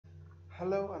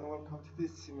Hello and welcome to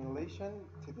this simulation.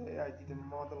 Today I did a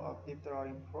model of deep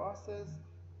drawing process,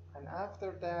 and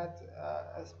after that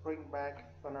a springback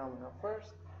phenomena.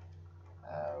 First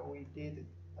we did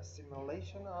a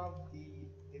simulation of the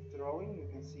deep drawing, you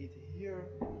can see it here,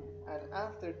 and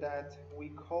after that we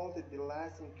called the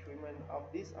last increment of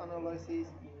this analysis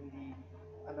in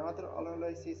the another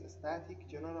analysis, static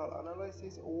general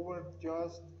analysis over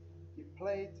just the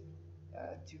plate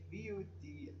to view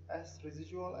the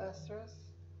residual stress.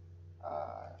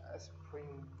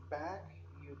 Spring back,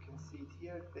 you can see it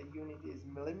here, the unit is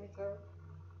millimeter.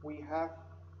 We have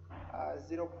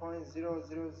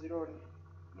 0.000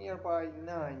 nearby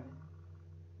 9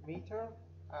 meter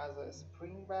as a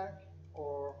spring back,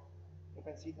 or you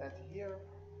can see that here,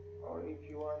 or if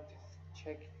you want to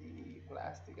check the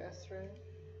plastic strength,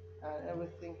 and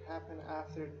everything happened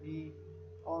after the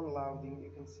unloading,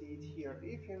 you can see it here.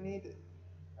 If you need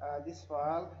this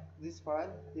file,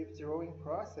 deep drawing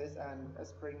process and a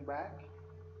spring back,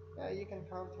 you can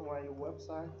come to my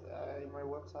website. In my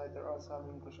website there are some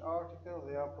English articles,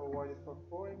 they are provided for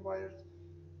foreign buyers.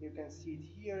 You can see it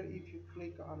here if you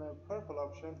click on a purple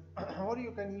option or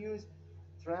you can use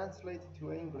translate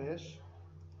to English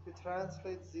to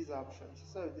translate these options.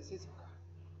 So this is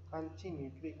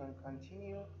continue, click on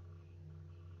continue,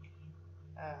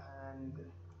 and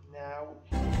now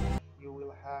you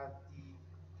will have the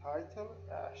title,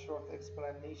 a short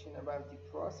explanation about the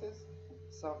process,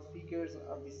 some figures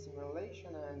of the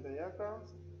simulation and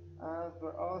diagrams, and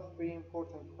there are three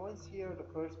important points here.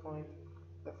 The first point,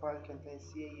 the file contains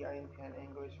CAE, INP, and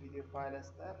English video file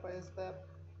step by step,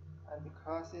 and the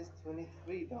cost is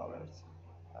 $23.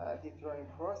 The drawing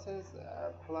process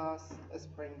plus a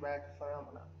springback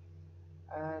phenomena.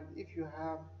 And if you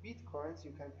have bitcoins,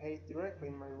 you can pay it directly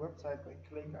in my website by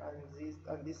clicking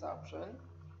on this option,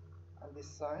 on this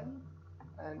sign.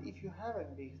 And if you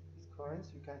haven't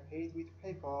bitcoins, you can pay it with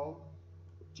PayPal.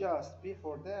 Just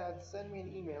before that, send me an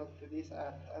email to this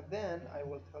app, and then I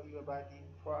will tell you about the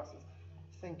process.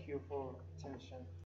 Thank you for attention.